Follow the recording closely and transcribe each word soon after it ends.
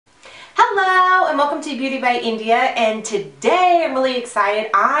Hello and welcome to Beauty by India, and today I'm really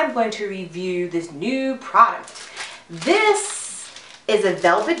excited. I'm going to review this new product. This is a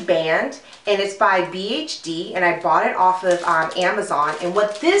velvet band and it's by BHD, and I bought it off of Amazon, and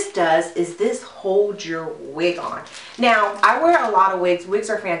what this does is this holds your wig on. Now I wear a lot of wigs. Wigs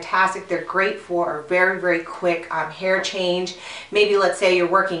are fantastic. They're great for a very quick hair change. Maybe let's say you're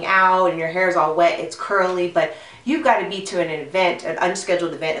working out and your hair is all wet, it's curly, but you've got to be to an event, an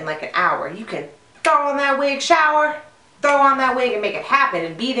unscheduled event in like an hour. You can throw on that wig, shower, throw on that wig and make it happen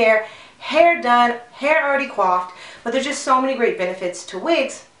and be there. Hair done, hair already coiffed. But there's just so many great benefits to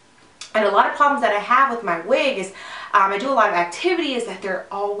wigs. And a lot of problems that I have with my wig is I do a lot of activity is that they're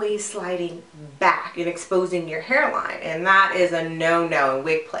always sliding back and exposing your hairline. And that is a no-no in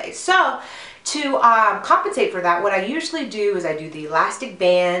wig play. So to compensate for that, what I usually do is I do the elastic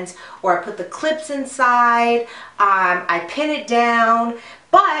bands, or I put the clips inside, I pin it down.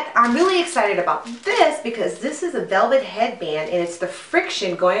 But I'm really excited about this because this is a velvet headband, and it's the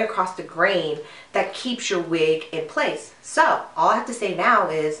friction going across the grain that keeps your wig in place. So all I have to say now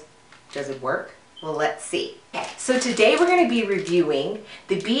is, does it work? Well, let's see. Okay, so today we're going to be reviewing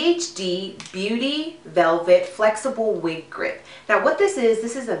the BHD Beauty Velvet Flexible Wig Grip. Now what this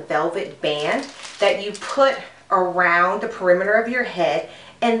is a velvet band that you put around the perimeter of your head,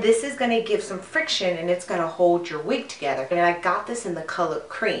 and this is going to give some friction and it's going to hold your wig together. And I got this in the color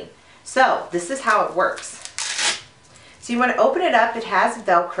cream. So this is how it works. So you want to open it up. It has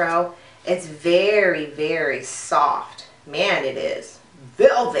Velcro. It's very soft. Man, it is.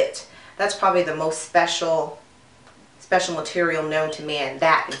 Velvet. That's probably the most special material known to man.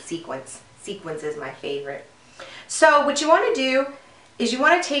 That and sequins. Sequins is my favorite. So what you want to do is you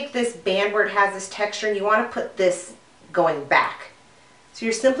want to take this band where it has this texture, and you want to put this going back. So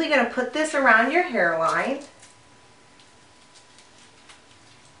you're simply going to put this around your hairline.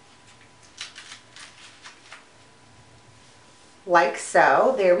 Like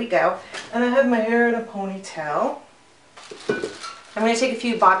so. There we go. And I have my hair in a ponytail. I'm going to take a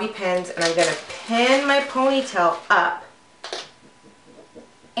few bobby pins and I'm going to pin my ponytail up,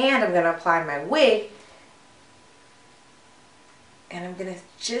 and I'm going to apply my wig, and I'm going to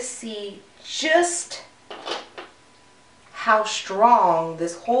just see just how strong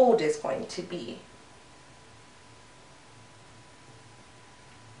this hold is going to be.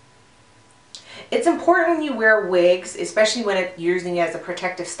 It's important when you wear wigs, especially when you're using it as a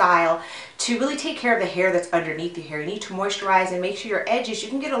protective style, to really take care of the hair that's underneath the hair. You need to moisturize and make sure your edges, you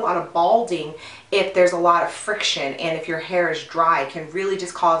can get a lot of balding if there's a lot of friction, and if your hair is dry, it can really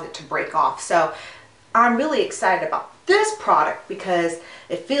just cause it to break off. So I'm really excited about this product because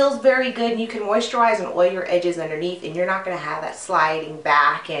it feels very good, and you can moisturize and oil your edges underneath, and you're not going to have that sliding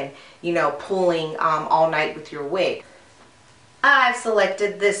back and, you know, pulling all night with your wig. I've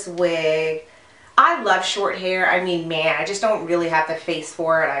selected this wig. I love short hair. I mean, man, I just don't really have the face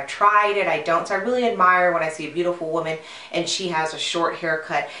for it. I've tried it, I don't. So I really admire when I see a beautiful woman and she has a short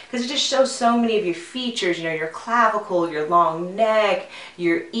haircut, because it just shows so many of your features, you know, your clavicle, your long neck,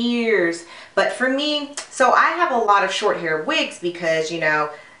 your ears. But for me, so I have a lot of short hair wigs because, you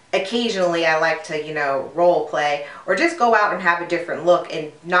know, occasionally I like to, you know, role play or just go out and have a different look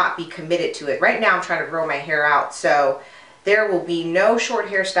and not be committed to it. Right now I'm trying to grow my hair out, so there will be no short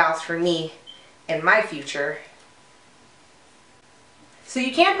hairstyles for me in my future. So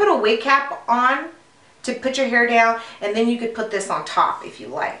you can put a wig cap on to put your hair down, and then you could put this on top if you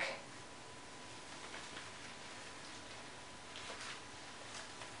like.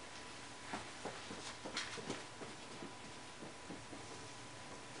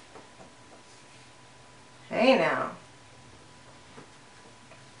 Hey now.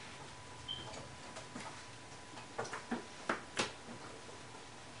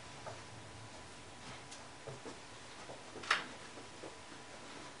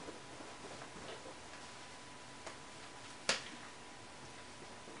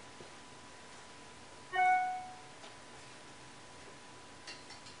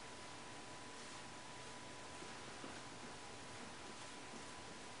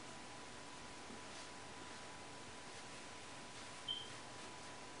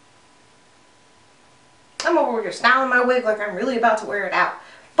 I'm over here styling my wig like I'm really about to wear it out.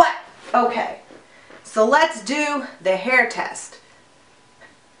 But, okay. So let's do the hair test.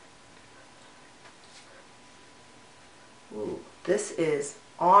 Ooh, this is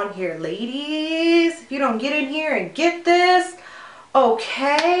on here, ladies. If you don't get in here and get this,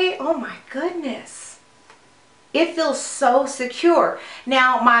 okay. Oh my goodness. It feels so secure.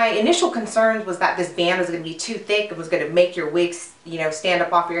 Now, my initial concerns was that this band was going to be too thick and was going to make your wigs, you know, stand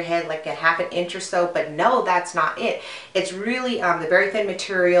up off your head like a half an inch or so, but no, that's not it. It's really the very thin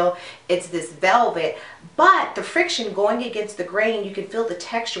material. It's this velvet, but the friction going against the grain, you can feel the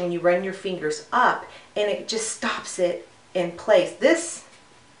texture when you run your fingers up, and it just stops it in place. This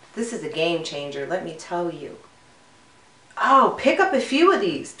is a game changer, let me tell you. Oh, pick up a few of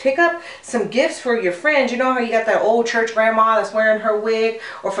these. Pick up some gifts for your friends. You know how you got that old church grandma that's wearing her wig?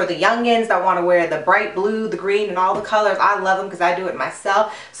 Or for the youngins that want to wear the bright blue, the green, and all the colors. I love them because I do it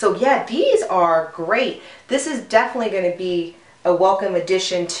myself. So yeah, these are great. This is definitely going to be a welcome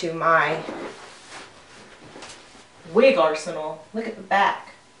addition to my wig arsenal. Look at the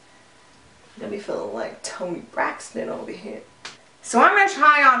back. Got me feeling like Toni Braxton over here. So I'm going to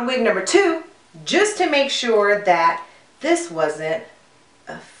try on wig number 2 just to make sure that this wasn't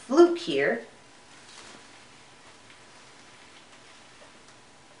a fluke here.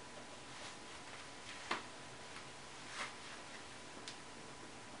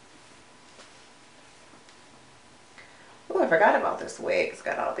 Oh, I forgot about this wig. It's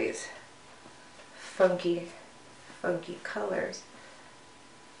got all these funky colors.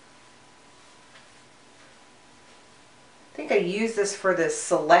 I think I used this for this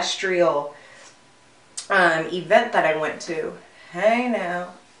celestial event that I went to. Hey now.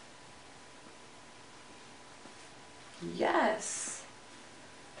 Yes.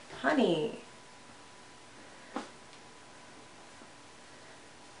 Honey.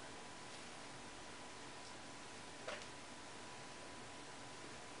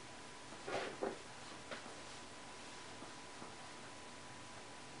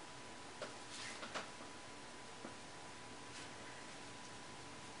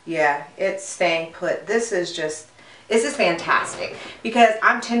 Yeah, it's staying put. This is fantastic because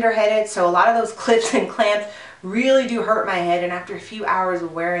I'm tender-headed, so a lot of those clips and clamps really do hurt my head, and after a few hours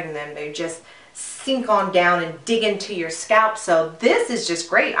of wearing them, they just sink on down and dig into your scalp. So this is just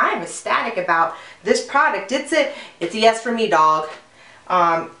great. I am ecstatic about this product. It's a yes for me, dog.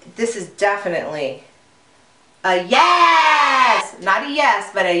 This is definitely a yes! Not a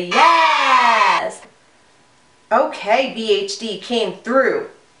yes, but a yes! Okay, BHD came through.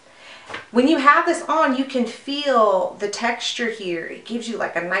 When you have this on, you can feel the texture here. It gives you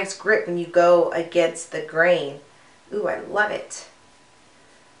like a nice grip when you go against the grain. Ooh, I love it.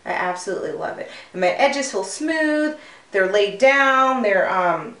 I absolutely love it. And my edges feel smooth. They're laid down.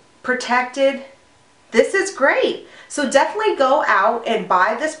 They're protected. This is great. So definitely go out and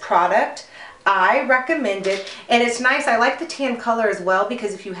buy this product. I recommend it. And it's nice. I like the tan color as well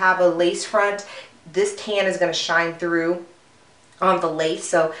because if you have a lace front, this tan is going to shine through on the lace,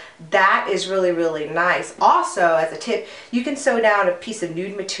 so that is really nice. Also, as a tip, you can sew down a piece of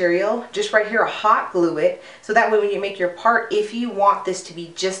nude material just right here, hot glue it, so that way when you make your part, if you want this to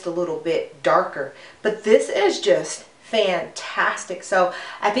be just a little bit darker. But this is just fantastic, so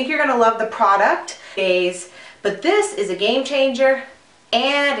I think you're gonna love the product. But this is a game changer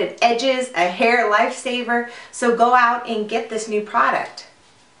and it edges a hair lifesaver, so go out and get this new product.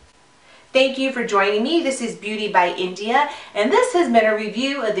 Thank you for joining me. This is Beauty by Endia, and this has been a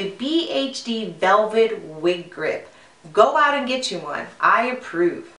review of the BHD Velvet Wig Grip. Go out and get you one. I approve.